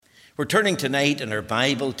We're turning tonight in our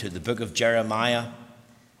Bible to the book of Jeremiah.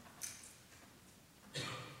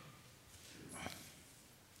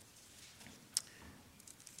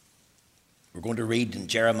 We're going to read in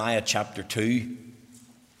Jeremiah chapter 2.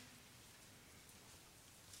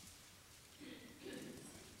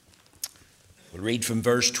 We'll read from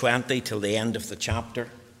verse 20 till the end of the chapter.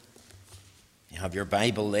 You have your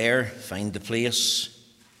Bible there, find the place.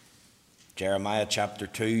 Jeremiah chapter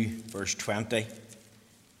 2, verse 20.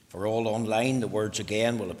 For all online, the words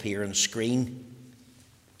again will appear on screen.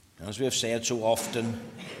 As we have said so often,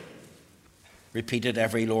 repeated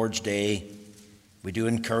every Lord's Day, we do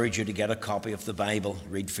encourage you to get a copy of the Bible,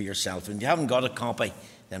 read for yourself. And if you haven't got a copy,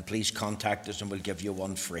 then please contact us and we'll give you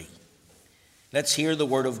one free. Let's hear the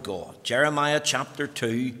word of God. Jeremiah chapter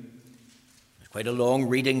 2. It's quite a long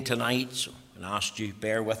reading tonight, so I'll ask you,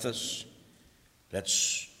 bear with us.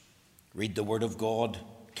 Let's read the word of God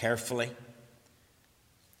carefully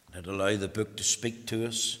and allow the book to speak to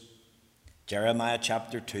us. Jeremiah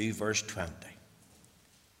chapter 2, verse 20.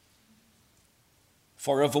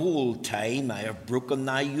 For of old time I have broken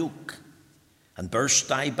thy yoke and burst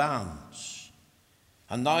thy bands,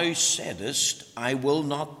 and thou saidest, I will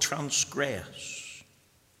not transgress.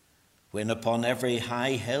 When upon every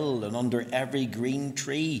high hill and under every green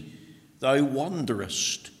tree thou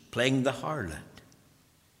wanderest, playing the harlot.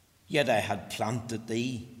 Yet I had planted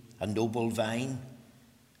thee a noble vine,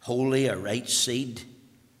 wholly a right seed.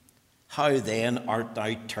 How then art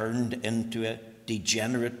thou turned into a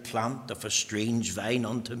degenerate plant of a strange vine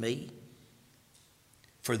unto me?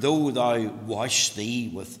 For though thou wash thee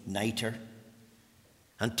with nitre,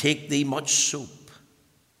 and take thee much soap,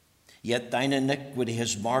 yet thine iniquity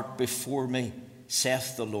is marked before me,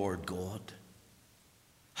 saith the Lord God.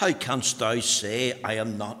 How canst thou say, I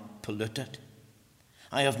am not polluted?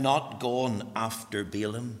 I have not gone after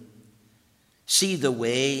Balaam. See the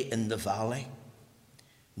way in the valley.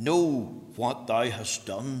 Know what thou hast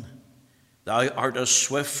done. Thou art a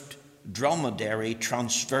swift dromedary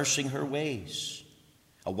transversing her ways,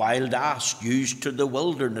 a wild ass used to the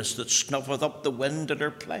wilderness that snuffeth up the wind at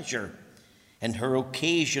her pleasure. In her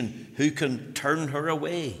occasion, who can turn her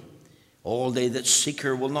away? All they that seek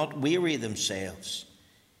her will not weary themselves.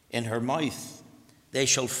 In her mouth they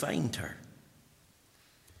shall find her.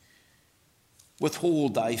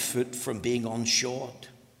 Withhold thy foot from being unshod,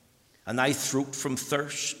 and thy throat from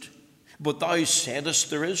thirst. But thou saidest,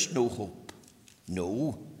 there is no hope.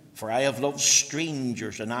 No, for I have loved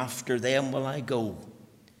strangers, and after them will I go.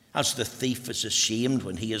 As the thief is ashamed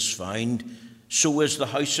when he is found, so is the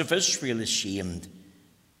house of Israel ashamed.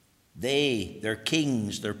 They, their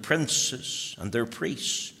kings, their princes, and their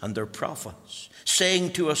priests, and their prophets,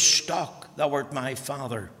 saying to a stock, thou art my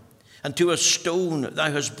father, and to a stone, thou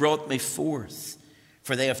hast brought me forth.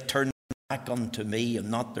 For they have turned back unto me, and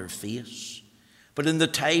not their face. But in the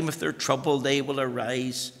time of their trouble they will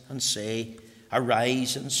arise and say,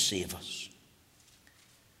 arise and save us.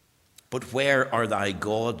 But where are thy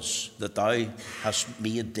gods that thou hast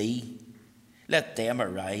made thee? Let them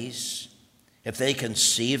arise, if they can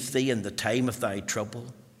save thee in the time of thy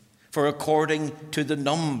trouble. For according to the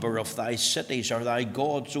number of thy cities are thy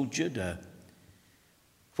gods, O Judah.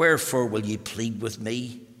 Wherefore will ye plead with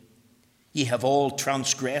me? Ye have all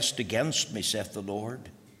transgressed against me, saith the Lord.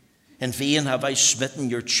 In vain have I smitten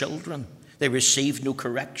your children. They receive no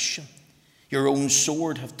correction. Your own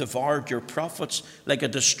sword hath devoured your prophets like a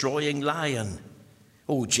destroying lion.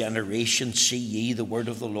 O generation, see ye the word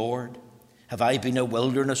of the Lord. Have I been a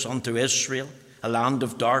wilderness unto Israel, a land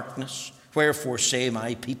of darkness? Wherefore say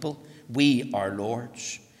my people, we are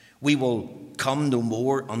lords. We will come no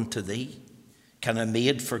more unto thee. Can a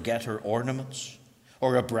maid forget her ornaments,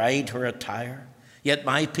 or a bride her attire? Yet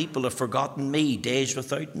my people have forgotten me days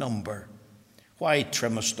without number. Why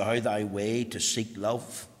trimmest thou thy way to seek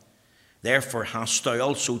love? Therefore hast thou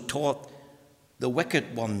also taught the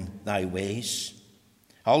wicked one thy ways.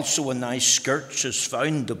 Also in thy skirts is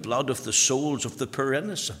found the blood of the souls of the poor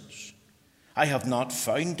innocents. I have not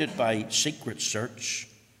found it by secret search,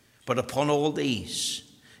 but upon all these.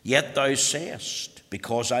 Yet thou sayest,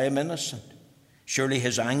 because I am innocent, surely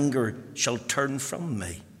his anger shall turn from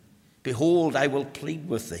me. Behold, I will plead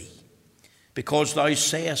with thee, because thou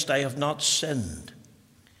sayest, I have not sinned.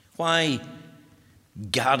 Why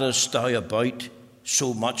gaddest thou about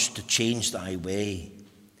so much to change thy way,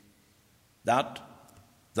 that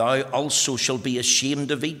thou also shalt be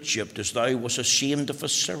ashamed of Egypt, as thou wast ashamed of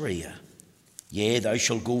Assyria? Yea, thou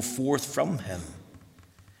shalt go forth from him,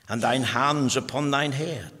 and thine hands upon thine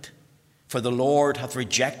head. For the Lord hath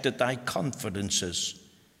rejected thy confidences,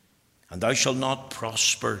 and thou shalt not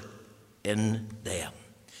prosper in them.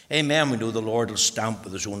 Amen. We know the Lord will stamp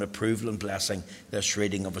with his own approval and blessing this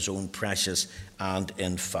reading of his own precious and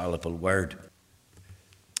infallible word.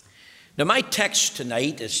 Now, my text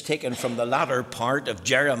tonight is taken from the latter part of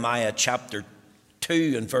Jeremiah chapter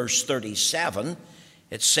 2 and verse 37.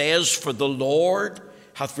 It says, "For the Lord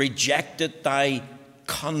hath rejected thy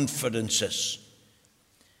confidences,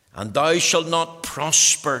 and thou shalt not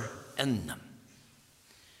prosper in them."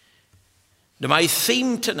 Now, my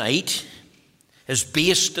theme tonight is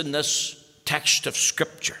based in this text of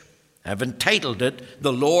Scripture. I've entitled it,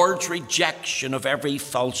 "The Lord's Rejection of Every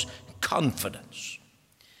False Confidence."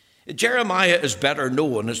 Jeremiah is better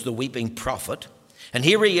known as the weeping prophet, and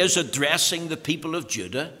here he is addressing the people of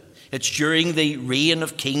Judah. It's during the reign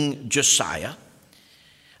of King Josiah.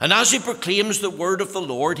 And as he proclaims the word of the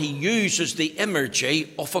Lord, he uses the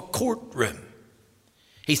imagery of a courtroom.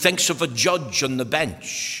 He thinks of a judge on the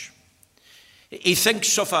bench. He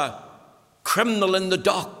thinks of a criminal in the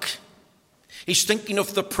dock. He's thinking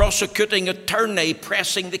of the prosecuting attorney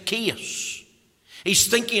pressing the case. He's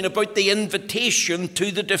thinking about the invitation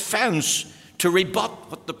to the defense to rebut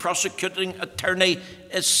what the prosecuting attorney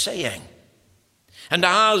is saying. And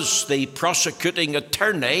as the prosecuting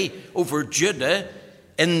attorney over Judah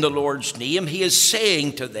in the Lord's name, he is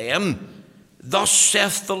saying to them, "Thus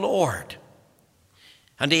saith the Lord."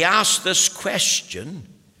 And he asks this question,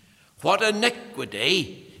 "What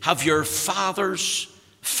iniquity have your fathers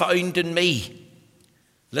found in me?"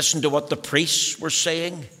 Listen to what the priests were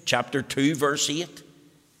saying, chapter 2, verse 8.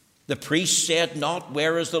 "The priests said not,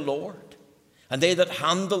 Where is the Lord? And they that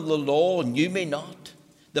handle the law knew me not.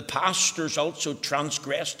 The pastors also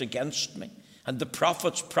transgressed against me, and the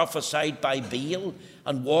prophets prophesied by Baal,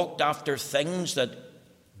 and walked after things that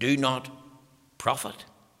do not profit."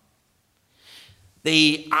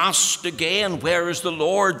 They asked again, "Where is the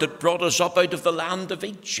Lord that brought us up out of the land of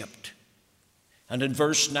Egypt?" And in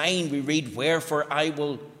verse 9 we read, "Wherefore I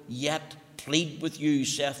will yet plead with you,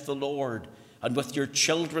 saith the Lord, and with your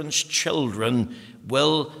children's children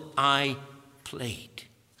will I plead."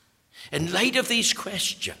 In light of these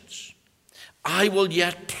questions, I will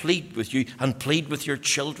yet plead with you and plead with your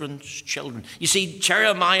children's children. You see,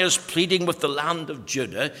 Jeremiah is pleading with the land of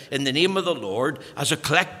Judah in the name of the Lord as a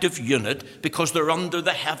collective unit because they're under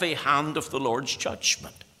the heavy hand of the Lord's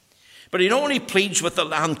judgment. But he not only pleads with the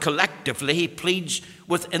land collectively, he pleads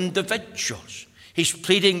with individuals. He's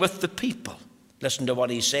pleading with the people. Listen to what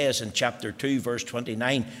he says in chapter 2, verse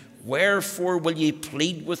 29. "Wherefore will ye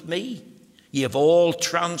plead with me? Ye have all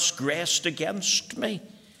transgressed against me,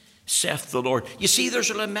 saith the Lord." You see, there's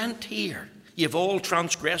a lament here. "Ye have all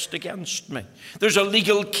transgressed against me." There's a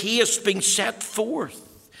legal case being set forth.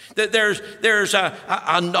 There's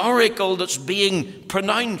an oracle that's being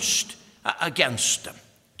pronounced against them.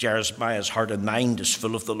 Jeremiah's heart and mind is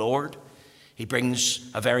full of the Lord. He brings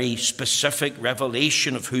a very specific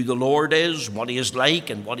revelation of who the Lord is, what he is like,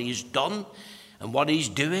 and what he's done, and what he's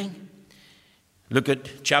doing. Look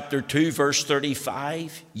at chapter 2, verse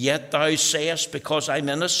 35. "Yet thou sayest, Because I'm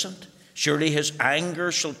innocent, surely his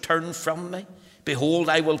anger shall turn from me. Behold,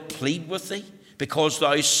 I will plead with thee, because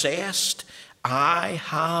thou sayest, I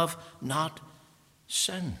have not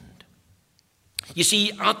sinned." You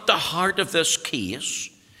see, at the heart of this case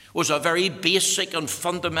was a very basic and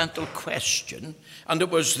fundamental question, and it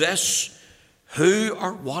was this: who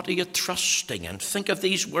or what are you trusting in? Think of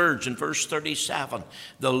these words in verse 37.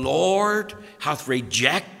 "The Lord hath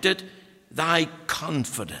rejected thy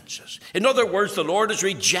confidences." In other words, the Lord has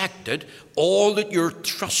rejected all that you're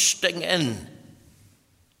trusting in.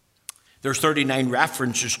 There's 39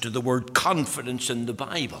 references to the word confidence in the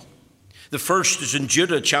Bible. The first is in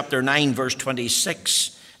Judah chapter 9, verse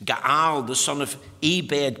 26. "Gaal, the son of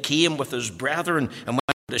Ebed, came with his brethren and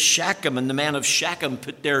went to Shechem, and the men of Shechem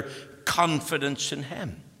put their confidence in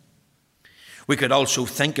him." We could also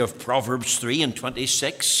think of Proverbs 3 and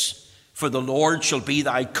 26. "For the Lord shall be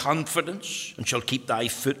thy confidence, and shall keep thy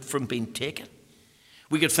foot from being taken."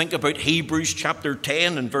 We could think about Hebrews chapter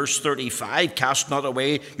 10 and verse 35. "Cast not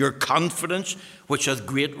away your confidence, which hath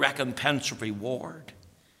great recompense of reward."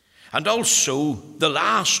 And also, the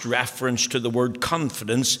last reference to the word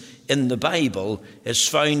confidence in the Bible is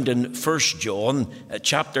found in 1 John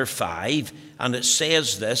chapter 5, and it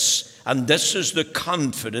says this: "And this is the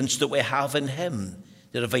confidence that we have in him,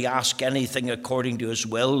 that if we ask anything according to his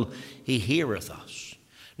will, he heareth us."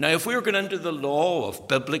 Now, if we were going into the law of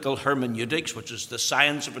biblical hermeneutics, which is the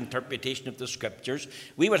science of interpretation of the Scriptures,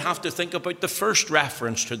 we would have to think about the first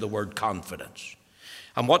reference to the word confidence.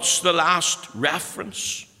 And what's the last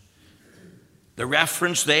reference? The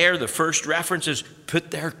reference there, the first reference, is put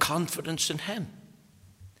their confidence in him.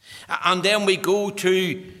 And then we go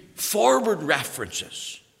to forward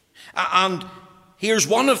references. And here's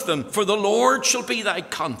one of them: for the Lord shall be thy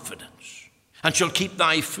confidence, and shall keep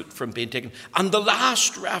thy foot from being taken. And the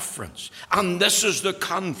last reference, and this is the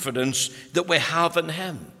confidence that we have in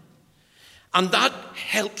him. And that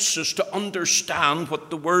helps us to understand what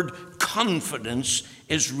the word confidence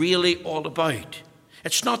is really all about.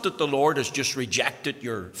 It's not that the Lord has just rejected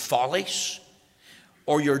your follies,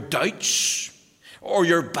 or your doubts, or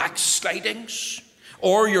your backslidings,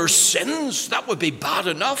 or your sins. That would be bad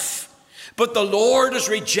enough. But the Lord has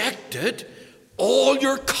rejected all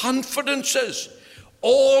your confidences,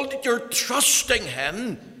 all that you're trusting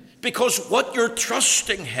him, because what you're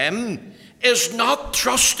trusting him is not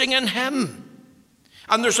trusting in him.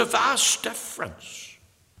 And there's a vast difference.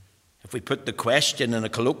 If we put the question in a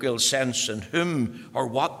colloquial sense, in whom or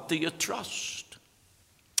what do you trust?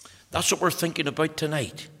 That's what we're thinking about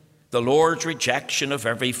tonight. The Lord's rejection of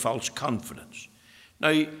every false confidence.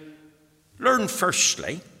 Now, learn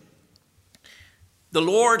firstly, the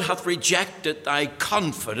Lord hath rejected thy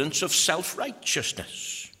confidence of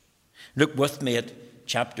self-righteousness. Look with me at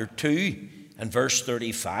chapter 2 and verse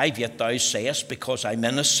 35. Yet thou sayest, because I'm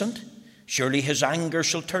innocent, surely his anger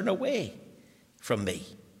shall turn away from me.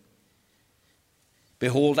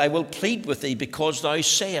 Behold, I will plead with thee, because thou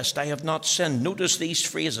sayest, I have not sinned. Notice these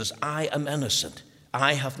phrases: I am innocent,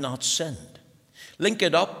 I have not sinned. Link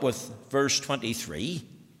it up with verse 23.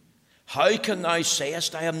 How can thou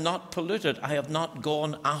sayest, I am not polluted, I have not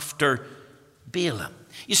gone after Balaam?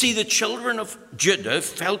 You see, the children of Judah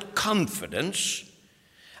felt confidence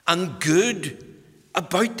and good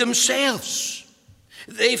about themselves.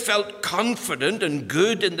 They felt confident and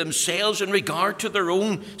good in themselves in regard to their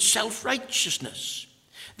own self-righteousness.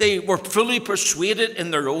 They were fully persuaded in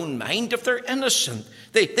their own mind if they're innocent.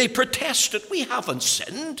 They protested, we haven't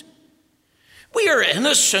sinned. We are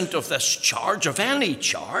innocent of this charge, of any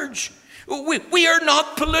charge. We are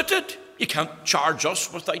not polluted. You can't charge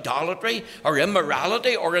us with idolatry or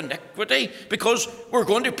immorality or iniquity, because we're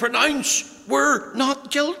going to pronounce we're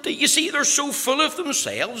not guilty. You see, they're so full of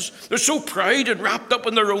themselves. They're so proud and wrapped up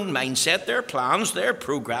in their own mindset, their plans, their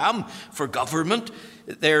program for government,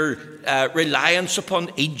 their reliance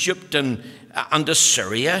upon Egypt and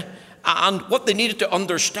Assyria. And what they needed to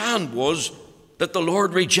understand was that the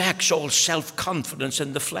Lord rejects all self-confidence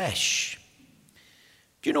in the flesh.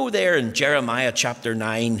 Do you know there in Jeremiah chapter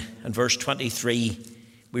 9 and verse 23,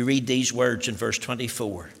 we read these words in verse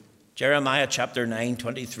 24. Jeremiah chapter 9,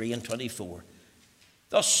 23 and 24.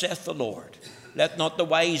 Thus saith the Lord, let not the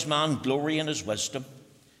wise man glory in his wisdom,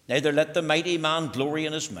 neither let the mighty man glory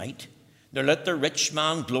in his might, nor let the rich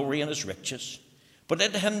man glory in his riches, but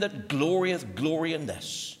let him that glorieth glory in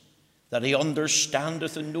this, that he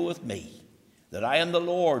understandeth and knoweth me, that I am the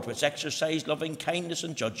Lord, which exercise loving kindness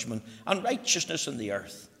and judgment and righteousness in the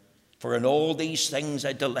earth. For in all these things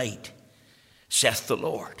I delight, saith the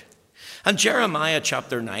Lord. And Jeremiah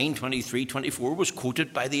chapter 9, 23, 24 was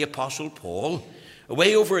quoted by the Apostle Paul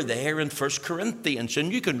way over there in 1 Corinthians.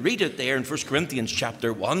 And you can read it there in 1 Corinthians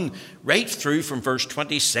chapter 1, right through from verse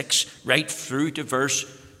 26, right through to verse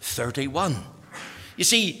 31. You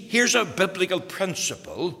see, here's a biblical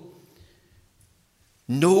principle.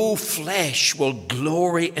 No flesh will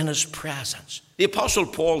glory in his presence. The Apostle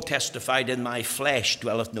Paul testified, in my flesh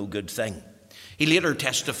dwelleth no good thing. He later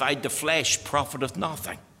testified, the flesh profiteth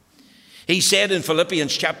nothing. He said in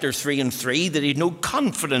Philippians chapter 3 and 3 that he had no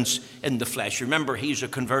confidence in the flesh. Remember, he's a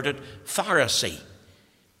converted Pharisee.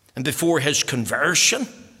 And before his conversion,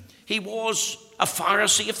 he was a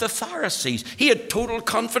Pharisee of the Pharisees. He had total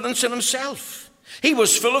confidence in himself. He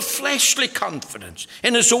was full of fleshly confidence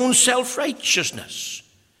in his own self-righteousness.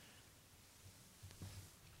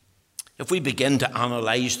 If we begin to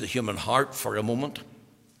analyze the human heart for a moment,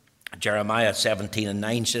 Jeremiah 17 and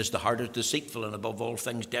 9 says, the heart is deceitful and above all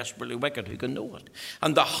things desperately wicked. Who can know it?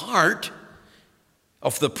 And the heart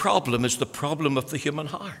of the problem is the problem of the human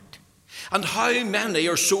heart. And how many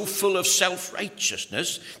are so full of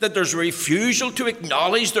self-righteousness that there's a refusal to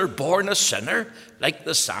acknowledge they're born a sinner, like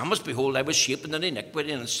the psalmist, behold, I was shapen in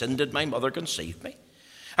iniquity, and in sin did my mother conceive me.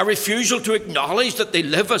 A refusal to acknowledge that they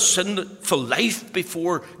live a sinful life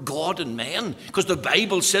before God and men, because the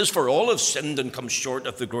Bible says, for all have sinned and come short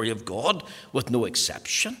of the glory of God, with no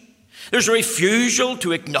exception. There's a refusal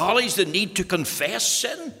to acknowledge the need to confess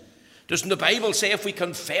sin. Doesn't the Bible say if we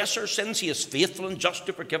confess our sins, he is faithful and just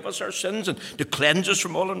to forgive us our sins and to cleanse us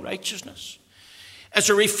from all unrighteousness? It's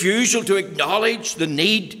a refusal to acknowledge the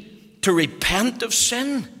need to repent of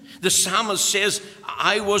sin. The psalmist says,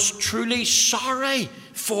 I was truly sorry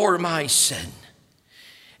for my sin.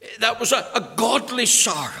 That was a godly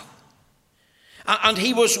sorrow. And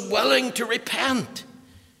he was willing to repent,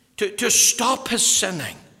 to stop his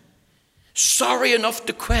sinning, sorry enough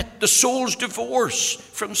to quit, the soul's divorce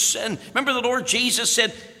from sin. Remember the Lord Jesus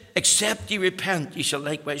said, except ye repent, ye shall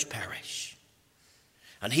likewise perish.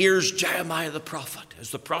 And here's Jeremiah the prophet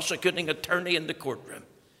as the prosecuting attorney in the courtroom.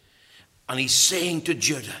 And he's saying to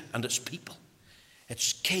Judah and its people,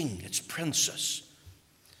 its king, its princes,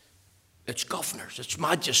 its governors, its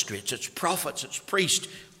magistrates, its prophets, its priests,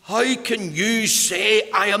 how can you say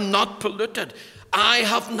I am not polluted? I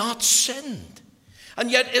have not sinned. And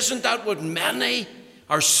yet isn't that what many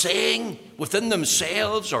are saying within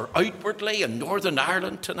themselves or outwardly in Northern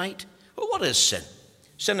Ireland tonight? Well, what is sin?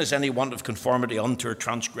 Sin is any want of conformity unto or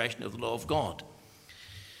transgression of the law of God.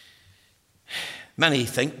 Many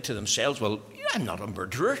think to themselves, well, I'm not a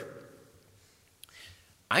murderer.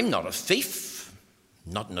 I'm not a thief.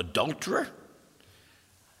 I'm not an adulterer.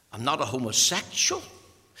 I'm not a homosexual.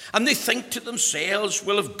 And they think to themselves,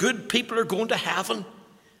 well, if good people are going to heaven,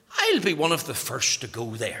 I'll be one of the first to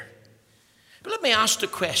go there. But let me ask the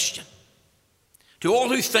question to all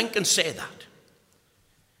who think and say that.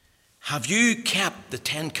 Have you kept the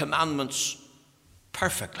 10 Commandments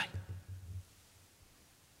perfectly?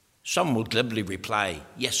 Some will glibly reply,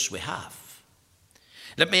 yes, we have.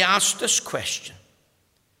 Let me ask this question.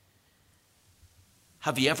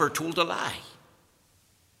 Have you ever told a lie?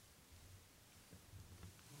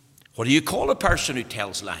 What do you call a person who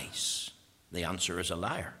tells lies? The answer is a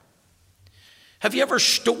liar. Have you ever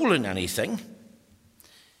stolen anything?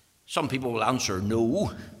 Some people will answer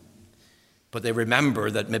no, but they remember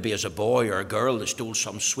that maybe as a boy or a girl they stole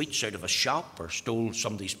some sweets out of a shop or stole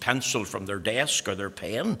somebody's pencil from their desk or their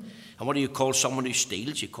pen. And what do you call someone who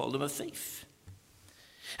steals? You call them a thief.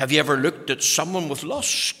 Have you ever looked at someone with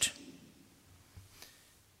lust?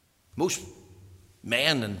 Most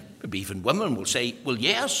men and maybe even women will say, well,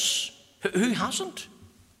 yes. Who hasn't?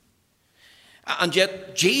 And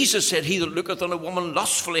yet Jesus said, he that looketh on a woman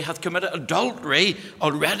lustfully hath committed adultery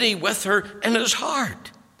already with her in his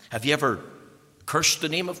heart. Have you ever cursed the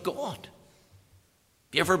name of God?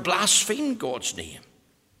 Have you ever blasphemed God's name?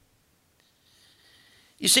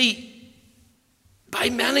 You see, by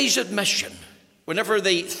many's admission, whenever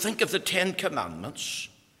they think of the 10 Commandments,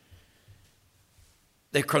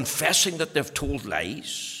 they're confessing that they've told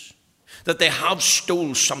lies, that they have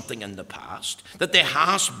stole something in the past, that they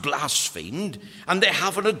have blasphemed, and they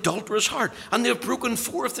have an adulterous heart, and they've broken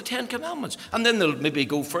 4 of the 10 Commandments. And then they'll maybe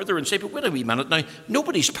go further and say, but wait a wee minute now,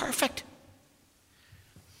 nobody's perfect.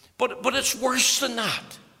 But it's worse than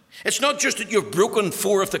that. It's not just that you've broken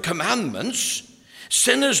 4 of the Commandments.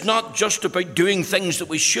 Sin is not just about doing things that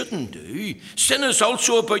we shouldn't do. Sin is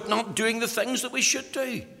also about not doing the things that we should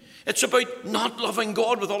do. It's about not loving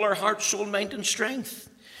God with all our heart, soul, mind, and strength.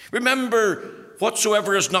 Remember,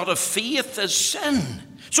 whatsoever is not of faith is sin.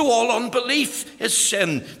 So all unbelief is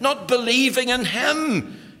sin. Not believing in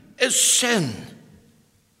him is sin.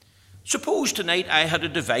 Suppose tonight I had a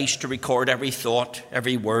device to record every thought,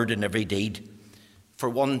 every word, and every deed for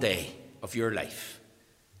one day of your life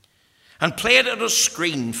and play it on a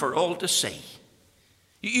screen for all to see.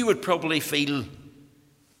 You would probably feel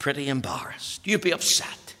pretty embarrassed. You'd be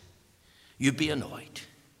upset. You'd be annoyed.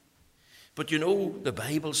 But you know, the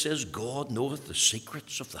Bible says God knoweth the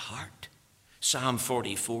secrets of the heart. Psalm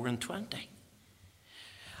 44 and 20.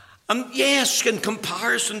 And yes, in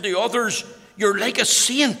comparison to others, you're like a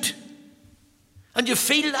saint. And you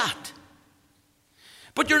feel that.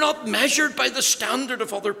 But you're not measured by the standard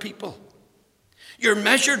of other people. You're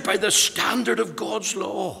measured by the standard of God's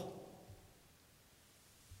law.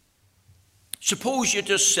 Suppose you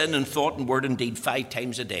just sin in thought and word and deed 5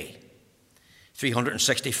 times a day.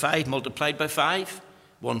 365 multiplied by 5,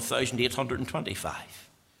 1,825.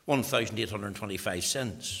 1,825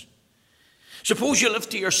 sins. Suppose you live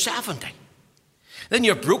to your 70. Then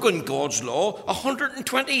you've broken God's law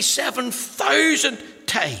 127,000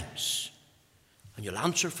 times. And you'll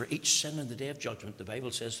answer for each sin in the day of judgment. The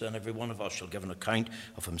Bible says then every one of us shall give an account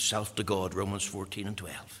of himself to God, Romans 14 and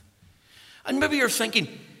 12. And maybe you're thinking,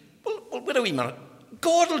 well, wait a wee minute.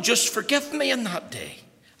 God will just forgive me in that day.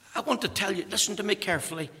 I want to tell you, listen to me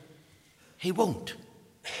carefully. He won't.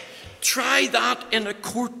 Try that in a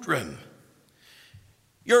courtroom.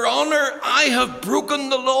 Your Honor, I have broken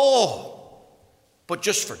the law, but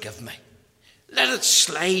just forgive me. Let it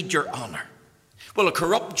slide, Your Honor. Well, a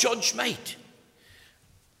corrupt judge might,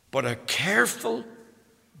 but a careful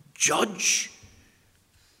judge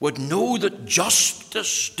would know that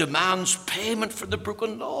justice demands payment for the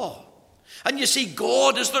broken law. And you see,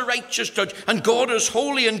 God is the righteous judge, and God is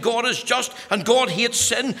holy, and God is just, and God hates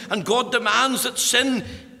sin, and God demands that sin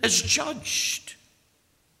is judged.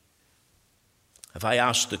 If I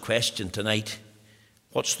ask the question tonight,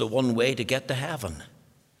 what's the one way to get to heaven?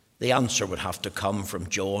 The answer would have to come from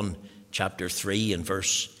John chapter 3 and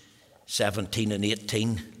verse 17 and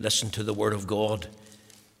 18. Listen to the word of God.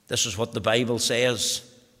 This is what the Bible says.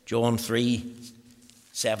 John 3,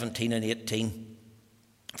 17 and 18.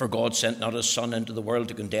 For God sent not his Son into the world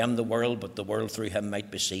to condemn the world, but the world through him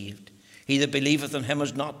might be saved. He that believeth in him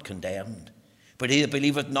is not condemned, but he that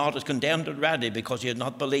believeth not is condemned already, because he had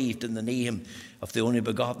not believed in the name of the only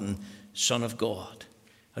begotten Son of God.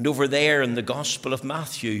 And over there in the Gospel of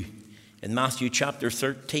Matthew, in Matthew chapter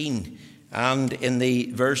 13, and in the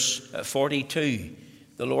verse 42,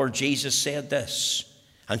 the Lord Jesus said this,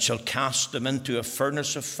 and shall cast them into a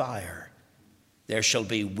furnace of fire. There shall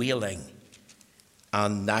be wailing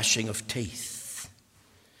and gnashing of teeth.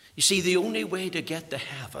 You see, the only way to get to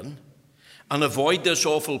heaven and avoid this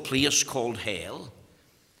awful place called hell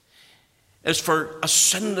is for a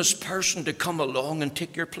sinless person to come along and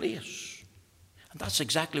take your place. And that's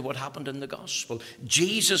exactly what happened in the gospel.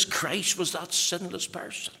 Jesus Christ was that sinless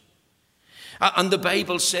person. And the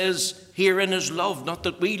Bible says herein is love, not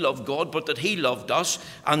that we love God, but that he loved us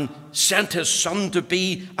and sent his Son to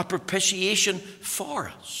be a propitiation for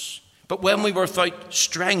us. But when we were without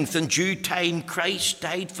strength, in due time Christ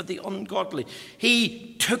died for the ungodly.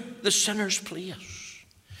 He took the sinner's place.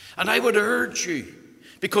 And I would urge you,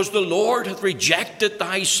 because the Lord hath rejected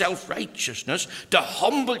thy self-righteousness, to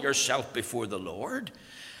humble yourself before the Lord.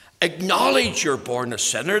 Acknowledge you're born a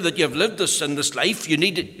sinner, that you've lived a sinless life. You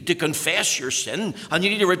need to confess your sin, and you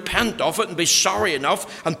need to repent of it and be sorry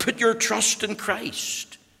enough and put your trust in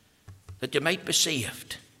Christ, that you might be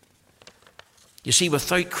saved. You see,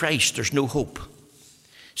 without Christ, there's no hope.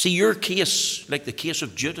 See, your case, like the case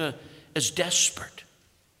of Judah, is desperate.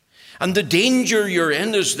 And the danger you're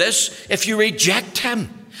in is this: if you reject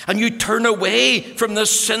him and you turn away from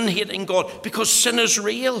this sin-hating God, because sin is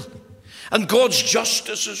real, and God's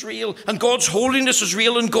justice is real, and God's holiness is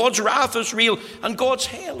real, and God's wrath is real, and God's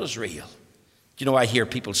hell is real. You know, I hear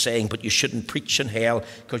people saying, but you shouldn't preach in hell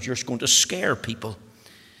because you're going to scare people.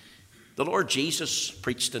 The Lord Jesus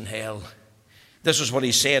preached in hell. This is what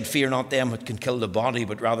he said: fear not them that can kill the body,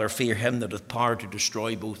 but rather fear him that hath power to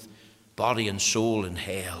destroy both body and soul in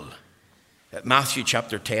hell. Matthew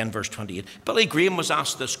chapter 10, verse 28. Billy Graham was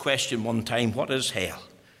asked this question one time: what is hell?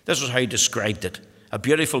 This is how he described it: a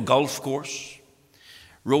beautiful golf course,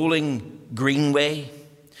 rolling greenway,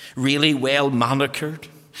 really well manicured,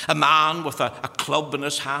 a man with a club in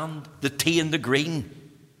his hand, the tee in the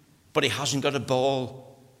green, but he hasn't got a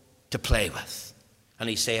ball to play with. And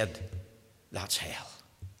he said, that's hell.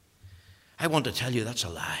 I want to tell you that's a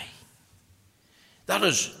lie. That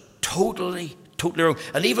is totally wrong.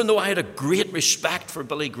 And even though I had a great respect for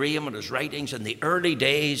Billy Graham and his writings in the early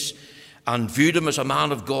days, and viewed him as a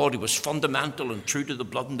man of God who was fundamental and true to the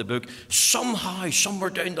blood in the book, somehow, somewhere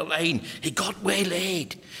down the line, he got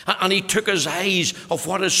waylaid. And he took his eyes off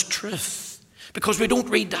what is truth. Because we don't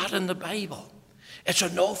read that in the Bible. It's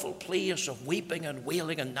an awful place of weeping and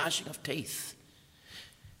wailing and gnashing of teeth.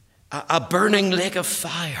 A burning lake of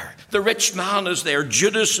fire. The rich man is there.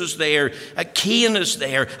 Judas is there. Cain is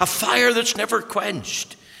there. A fire that's never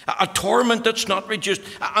quenched. A torment that's not reduced.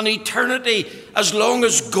 An eternity as long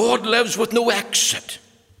as God lives, with no exit.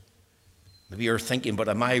 Maybe you're thinking, but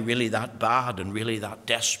am I really that bad and really that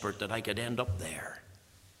desperate that I could end up there?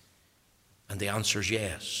 And the answer is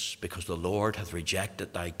yes, because the Lord hath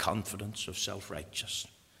rejected thy confidence of self-righteousness.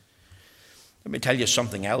 Let me tell you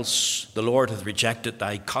something else. The Lord hath rejected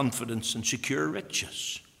thy confidence in secure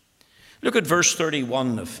riches. Look at verse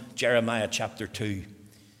 31 of Jeremiah chapter 2.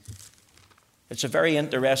 It's a very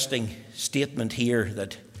interesting statement here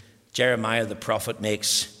that Jeremiah the prophet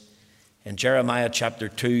makes in Jeremiah chapter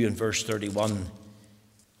 2 and verse 31.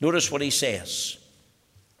 Notice what he says.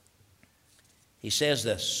 He says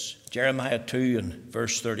this, Jeremiah 2 and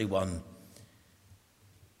verse 31.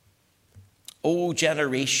 O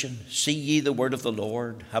generation, see ye the word of the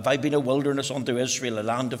Lord. Have I been a wilderness unto Israel, a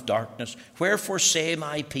land of darkness? Wherefore say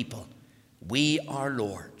my people, we are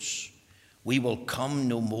lords. We will come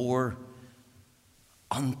no more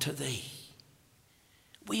unto thee.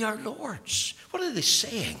 We are lords. What are they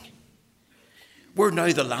saying? We're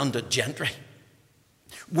now the landed gentry.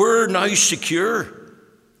 We're now secure.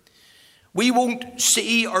 We won't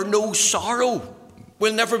see or know sorrow.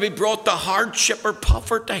 We'll never be brought to hardship or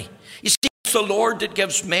poverty. You see, it's the Lord that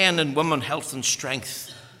gives men and women health and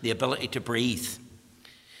strength, the ability to breathe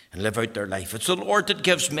and live out their life. It's the Lord that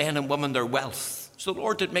gives men and women their wealth. It's the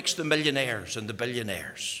Lord that makes the millionaires and the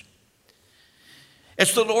billionaires.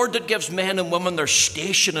 It's the Lord that gives men and women their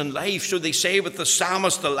station in life. So they say with the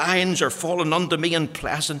psalmist, the lines are fallen unto me in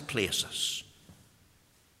pleasant places.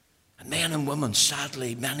 And men and women,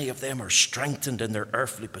 sadly, many of them are strengthened in their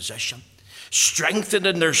earthly position, strengthened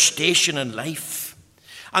in their station in life.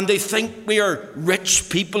 And they think we are rich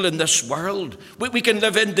people in this world. We can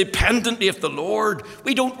live independently of the Lord.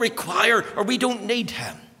 We don't require or we don't need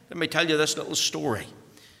him. Let me tell you this little story.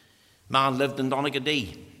 Man lived in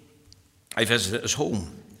Donaghadee. I visited his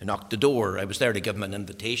home. I knocked the door. I was there to give him an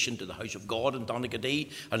invitation to the house of God in Donaghadee,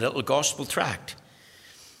 a little gospel tract.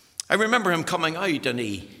 I remember him coming out and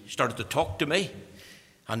he started to talk to me.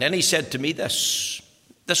 And then he said to me this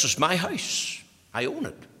is my house. I own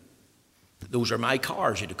it. Those are my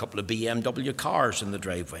cars. He had a couple of BMW cars in the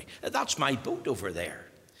driveway. That's my boat over there.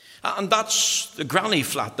 And that's the granny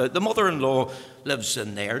flat. The mother-in-law lives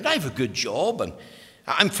in there. And I have a good job and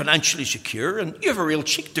I'm financially secure. And you have a real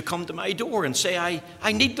cheek to come to my door and say,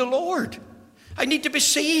 I need the Lord. I need to be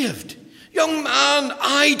saved. Young man,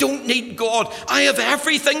 I don't need God. I have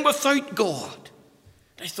everything without God.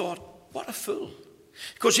 I thought, what a fool.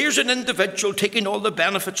 Because here's an individual taking all the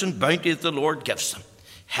benefits and bounty that the Lord gives them.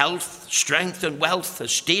 Health, strength and wealth, a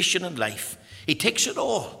station in life. He takes it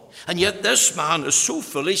all. And yet this man is so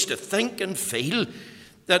foolish to think and feel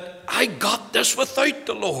that I got this without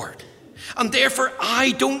the Lord. And therefore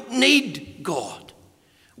I don't need God.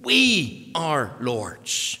 We are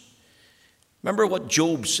Lord's. Remember what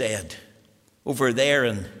Job said over there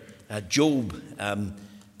in Job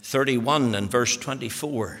 31 and verse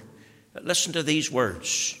 24. Listen to these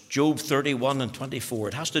words. Job 31 and 24.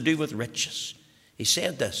 It has to do with riches. He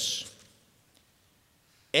said this: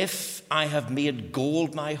 if I have made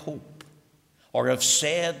gold my hope, or have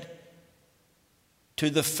said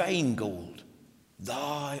to the fine gold,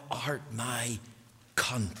 thou art my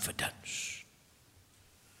confidence.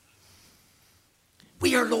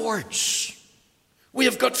 We are Lord's. We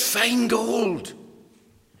have got fine gold.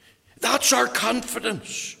 That's our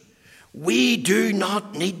confidence. We do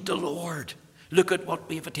not need the Lord. Look at what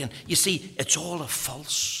we have attained. You see, it's all a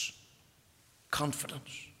false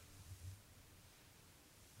confidence.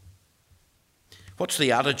 What's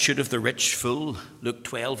the attitude of the rich fool? Luke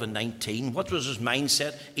 12 and 19. What was his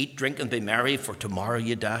mindset? Eat, drink, and be merry, for tomorrow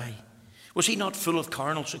you die. Was he not full of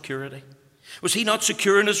carnal security? Was he not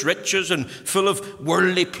secure in his riches and full of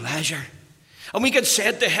worldly pleasure? And we get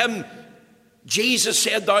said to him, Jesus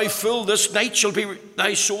said, thou fool, this night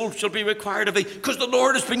thy soul shall be required of thee, because the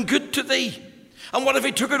Lord has been good to thee. And what if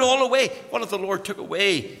he took it all away? What if the Lord took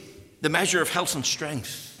away the measure of health and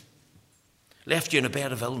strength, left you in a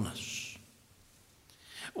bed of illness?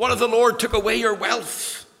 What if the Lord took away your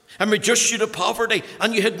wealth and reduced you to poverty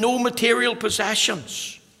and you had no material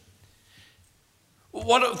possessions?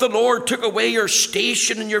 What if the Lord took away your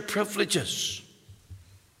station and your privileges?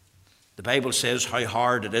 The Bible says how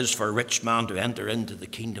hard it is for a rich man to enter into the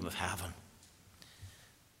kingdom of heaven.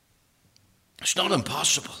 It's not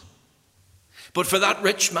impossible. But for that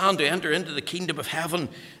rich man to enter into the kingdom of heaven,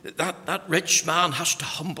 that rich man has to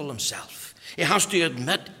humble himself. He has to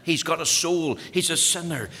admit he's got a soul, he's a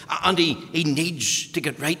sinner, and he needs to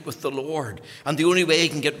get right with the Lord. And the only way he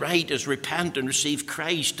can get right is repent and receive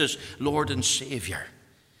Christ as Lord and Saviour.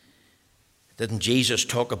 Didn't Jesus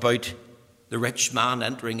talk about the rich man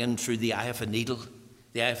entering in through the eye of a needle?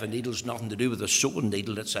 The eye of a needle is nothing to do with a sewing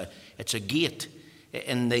needle. It's a gate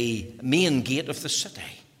in the main gate of the city.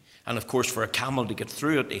 And of course, for a camel to get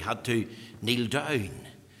through it, he had to kneel down.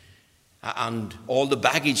 And all the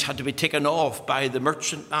baggage had to be taken off by the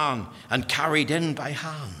merchant man and carried in by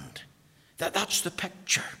hand. That's the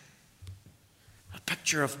picture. A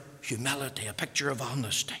picture of humility, a picture of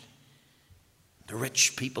honesty. The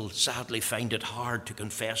rich people sadly find it hard to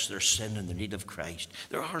confess their sin and the need of Christ.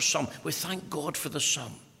 There are some. We thank God for the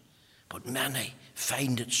some. But many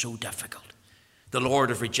find it so difficult. The Lord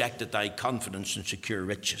have rejected thy confidence in secure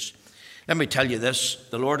riches. Let me tell you this.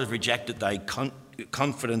 The Lord have rejected thy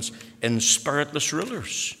confidence in spiritless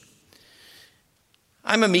rulers.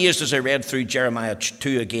 I'm amazed as I read through Jeremiah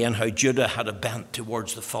 2 again how Judah had a bent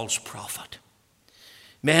towards the false prophet.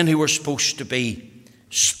 Men who were supposed to be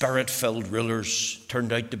spirit-filled rulers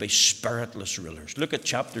turned out to be spiritless rulers. Look at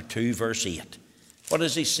chapter 2, verse 8. What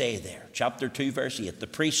does he say there? Chapter 2, verse 8. The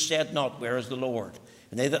priest said not, where is the Lord?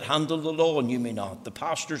 And they that handle the law knew me not. The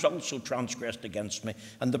pastors also transgressed against me.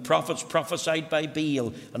 And the prophets prophesied by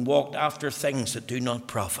Baal and walked after things that do not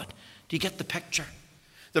profit. Do you get the picture?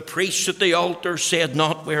 The priests at the altar said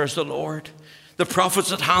not, where is the Lord? The prophets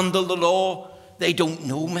that handle the law, they don't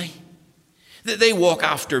know me. They walk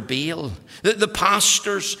after Baal. The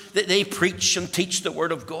pastors, they preach and teach the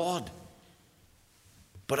word of God.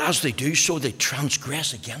 But as they do so, they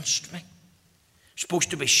transgress against me. Supposed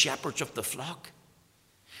to be shepherds of the flock.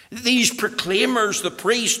 These proclaimers, the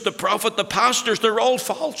priest, the prophet, the pastors, they're all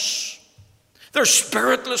false. They're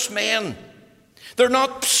spiritless men. They're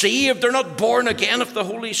not saved. They're not born again of the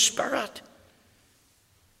Holy Spirit.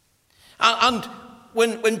 And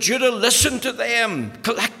when Judah listened to them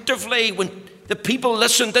collectively, when the people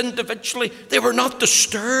listened individually, they were not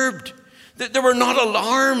disturbed. They were not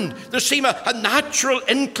alarmed. There seemed a natural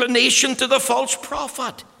inclination to the false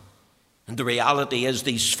prophet. And the reality is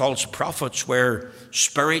these false prophets were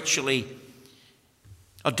spiritually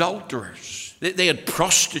adulterers. They had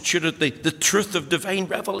prostituted the truth of divine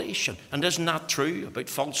revelation. And isn't that true about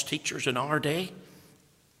false teachers in our day?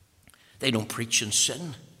 They don't preach in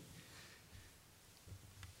sin.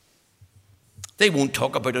 They won't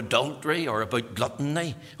talk about adultery or about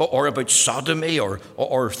gluttony or about sodomy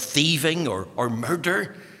or thieving or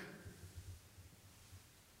murder.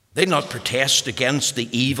 They not protest against the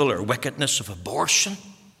evil or wickedness of abortion.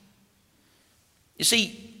 You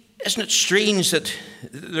see, isn't it strange that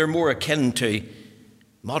they're more akin to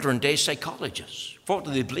modern day psychologists? What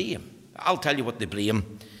do they blame? I'll tell you what they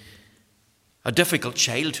blame. A difficult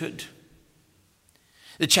childhood.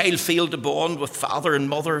 The child failed to bond with father and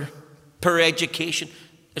mother. Poor education.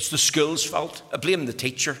 It's the school's fault. I blame the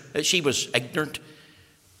teacher. She was ignorant.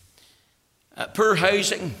 Poor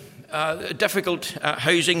housing. A difficult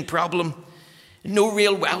housing problem. No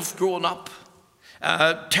real wealth growing up.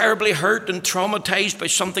 Terribly hurt and traumatized by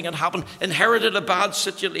something that happened. Inherited a bad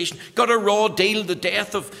situation. Got a raw deal, the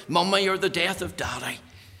death of mummy or the death of daddy.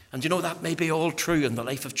 And you know, that may be all true in the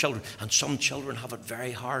life of children. And some children have it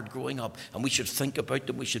very hard growing up. And we should think about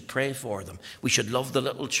them. We should pray for them. We should love the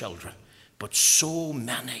little children. But so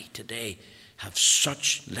many today have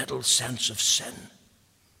such little sense of sin.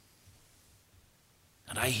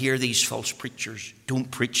 And I hear these false preachers, don't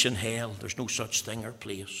preach in hell. There's no such thing or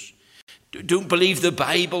place. Don't believe the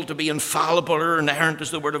Bible to be infallible or inerrant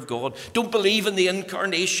as the Word of God. Don't believe in the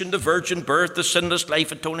incarnation, the virgin birth, the sinless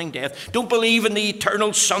life, atoning death. Don't believe in the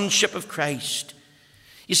eternal sonship of Christ.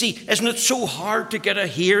 You see, isn't it so hard to get a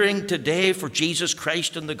hearing today for Jesus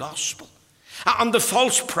Christ and the gospel? And the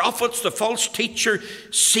false prophets, the false teacher,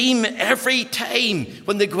 seem every time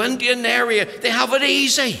when they go into an area, they have it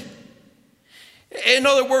easy. In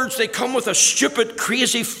other words, they come with a stupid,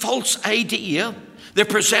 crazy, false idea. They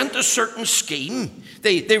present a certain scheme.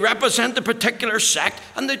 They represent a particular sect,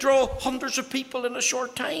 and they draw hundreds of people in a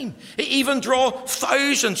short time. They even draw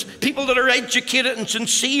thousands, people that are educated and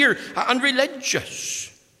sincere and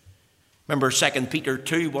religious. Remember 2 Peter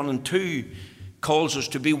 2, 1 and 2 calls us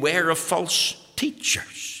to beware of false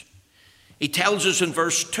teachers. He tells us in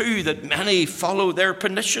verse 2 that many follow their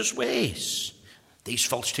pernicious ways. These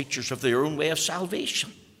false teachers have their own way of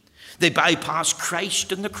salvation. They bypass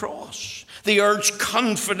Christ and the cross. They urge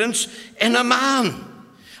confidence in a man.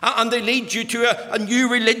 And they lead you to a new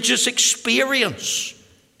religious experience.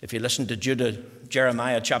 If you listen to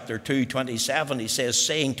Jeremiah chapter 2, 27, he says,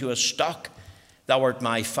 saying to a stock, thou art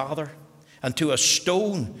my father, and to a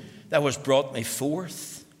stone, thou hast brought me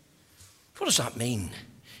forth. What does that mean?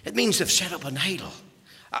 It means they've set up an idol,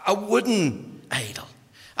 a wooden idol,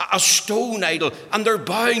 a stone idol, and they're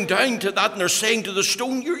bowing down to that, and they're saying to the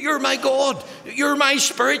stone, you're my God, you're my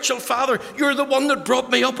spiritual father, you're the one that brought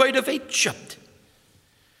me up out of Egypt.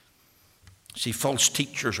 See, false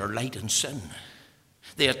teachers are light in sin.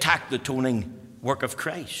 They attack the atoning work of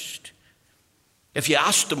Christ. If you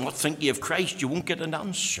ask them what think ye of Christ, you won't get an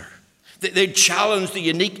answer. They challenge the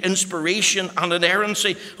unique inspiration and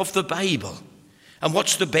inerrancy of the Bible. And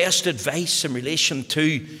what's the best advice in relation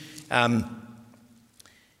to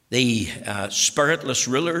the spiritless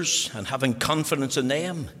rulers and having confidence in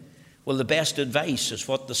them? Well, the best advice is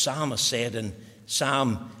what the psalmist said in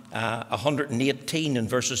Psalm 118 in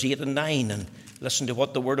verses 8 and 9. And listen to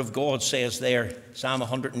what the Word of God says there, Psalm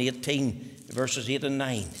 118, verses 8 and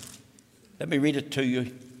 9. Let me read it to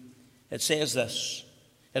you. It says this: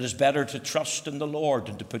 it is better to trust in the Lord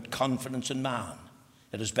than to put confidence in man.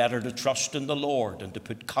 It is better to trust in the Lord than to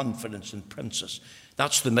put confidence in princes.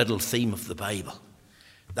 That's the middle theme of the Bible.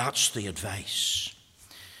 That's the advice.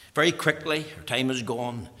 Very quickly, our time is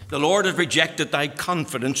gone. The Lord has rejected thy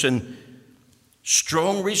confidence in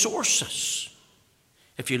strong resources.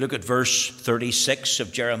 If you look at verse 36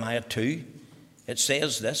 of Jeremiah 2, it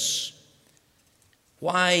says this: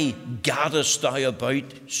 why gaddest thou about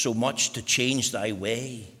so much to change thy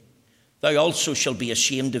way? Thou also shalt be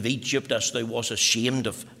ashamed of Egypt as thou wast ashamed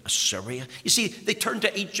of Assyria. You see, they turned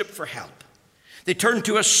to Egypt for help. They turned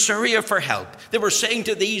to Assyria for help. They were saying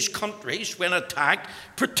to these countries when attacked,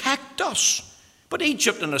 protect us. But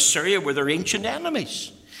Egypt and Assyria were their ancient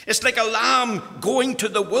enemies. It's like a lamb going to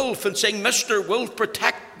the wolf and saying, Mr. Wolf,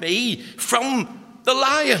 protect me from the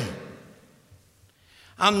lion.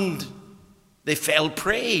 And they fell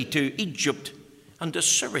prey to Egypt and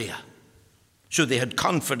Assyria. So they had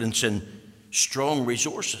confidence in strong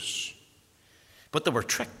resources. But they were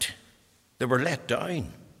tricked. They were let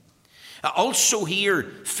down. Also here,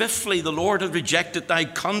 fifthly, the Lord had rejected thy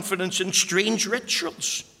confidence in strange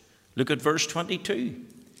rituals. Look at verse 22.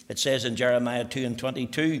 It says in Jeremiah 2 and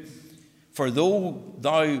 22, for though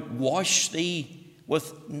thou wash thee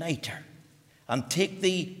with nitre, and take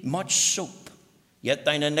thee much soap, yet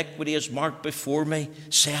thine iniquity is marked before me,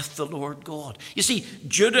 saith the Lord God. You see,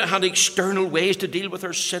 Judah had external ways to deal with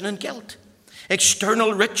her sin and guilt.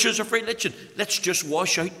 External riches of religion. Let's just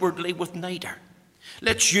wash outwardly with nitre.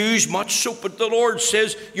 Let's use much soap. But the Lord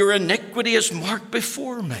says, your iniquity is marked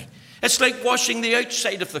before me. It's like washing the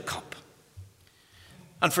outside of the cup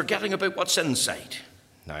and forgetting about what's inside.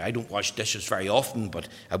 Now, I don't wash dishes very often, but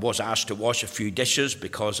I was asked to wash a few dishes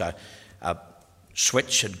because a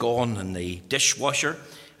switch had gone in the dishwasher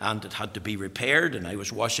and it had to be repaired, and I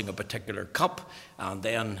was washing a particular cup, and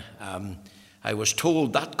then I was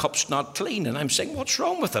told that cup's not clean, and I'm saying, what's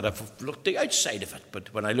wrong with it? I've looked the outside of it,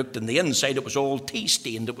 but when I looked in the inside, it was all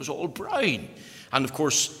tea-stained, it was all brown, and of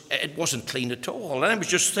course it wasn't clean at all. And I was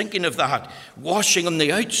just thinking of that, washing on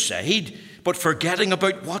the outside but forgetting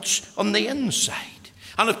about what's on the inside.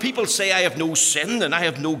 And if people say I have no sin and I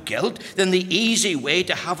have no guilt, then the easy way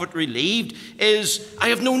to have it relieved is I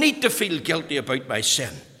have no need to feel guilty about my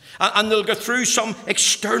sin. And they'll go through some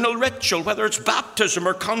external ritual, whether it's baptism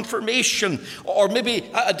or confirmation, or maybe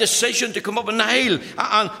a decision to come up an aisle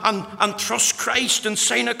and trust Christ and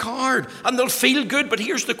sign a card. And they'll feel good, but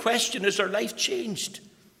here's the question, is their life changed?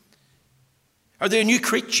 Are they a new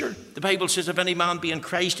creature? The Bible says, if any man be in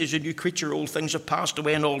Christ, he is a new creature. Old things have passed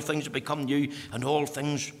away and all things have become new, and all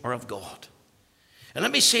things are of God. And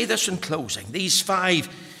let me say this in closing. These 5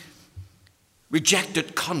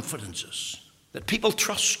 rejected confidences that people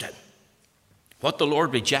trust in. What the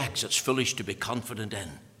Lord rejects, it's foolish to be confident in.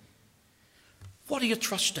 What are you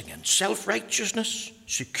trusting in? Self-righteousness,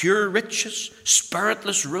 secure riches,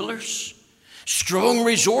 spiritless rulers, strong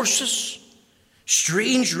resources,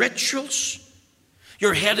 strange rituals?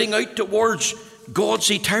 You're heading out towards God's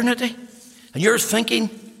eternity, and you're thinking,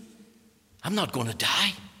 I'm not going to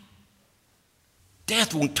die.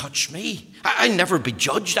 Death won't touch me. I'll never be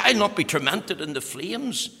judged. I'll not be tormented in the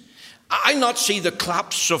flames. I'll not see the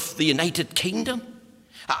collapse of the United Kingdom.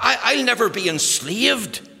 I'll never be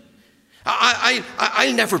enslaved.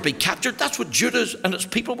 I'll never be captured. That's what Judah and his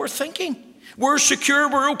people were thinking. We're secure,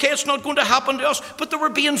 we're okay, it's not going to happen to us. But they were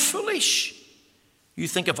being foolish. You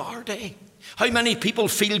think of our day. How many people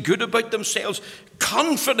feel good about themselves,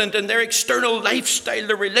 confident in their external lifestyle,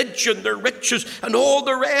 their religion, their riches, and all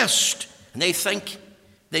the rest. And they think,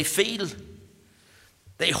 they feel,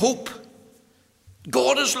 they hope.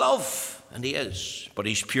 God is love, and he is, but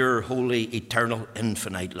he's pure, holy, eternal,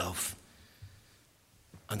 infinite love.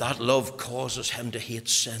 And that love causes him to hate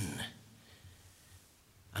sin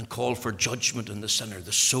and call for judgment on the sinner.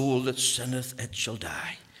 The soul that sinneth, it shall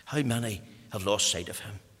die. How many have lost sight of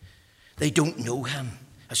him? They don't know him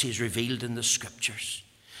as he is revealed in the scriptures.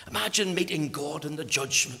 Imagine meeting God in the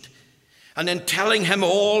judgment and then telling him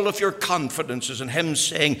all of your confidences and him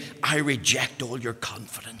saying, I reject all your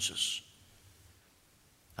confidences.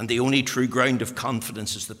 And the only true ground of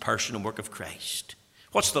confidence is the person and work of Christ.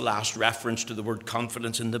 What's the last reference to the word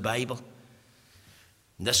confidence in the Bible?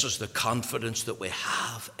 And this is the confidence that we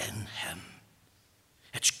have in him.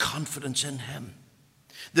 It's confidence in him.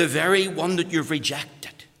 The very one that you've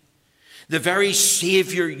rejected. The very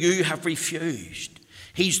Savior you have refused.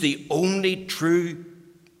 He's the only true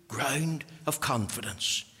ground of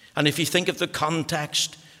confidence. And if you think of the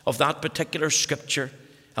context of that particular scripture,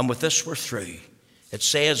 and with this we're through, it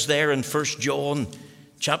says there in 1 John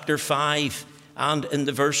chapter 5 and in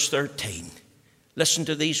the verse 13, listen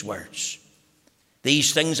to these words.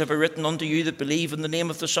 These things have I written unto you that believe in the name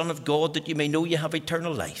of the Son of God, that you may know you have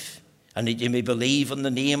eternal life, and that you may believe in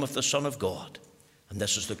the name of the Son of God. And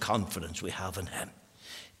this is the confidence we have in him.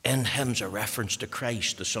 In him's a reference to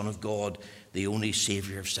Christ, the Son of God, the only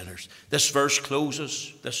Saviour of sinners. This verse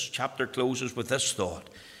closes, this chapter closes with this thought.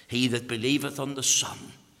 He that believeth on the Son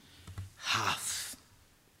hath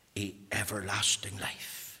an everlasting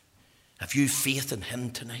life. Have you faith in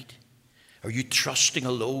him tonight? Are you trusting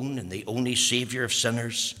alone in the only Saviour of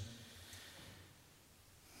sinners?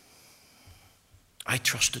 I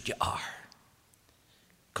trust that you are,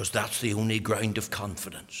 because that's the only ground of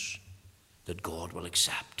confidence that God will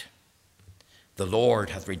accept. The Lord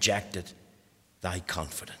hath rejected thy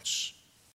confidence.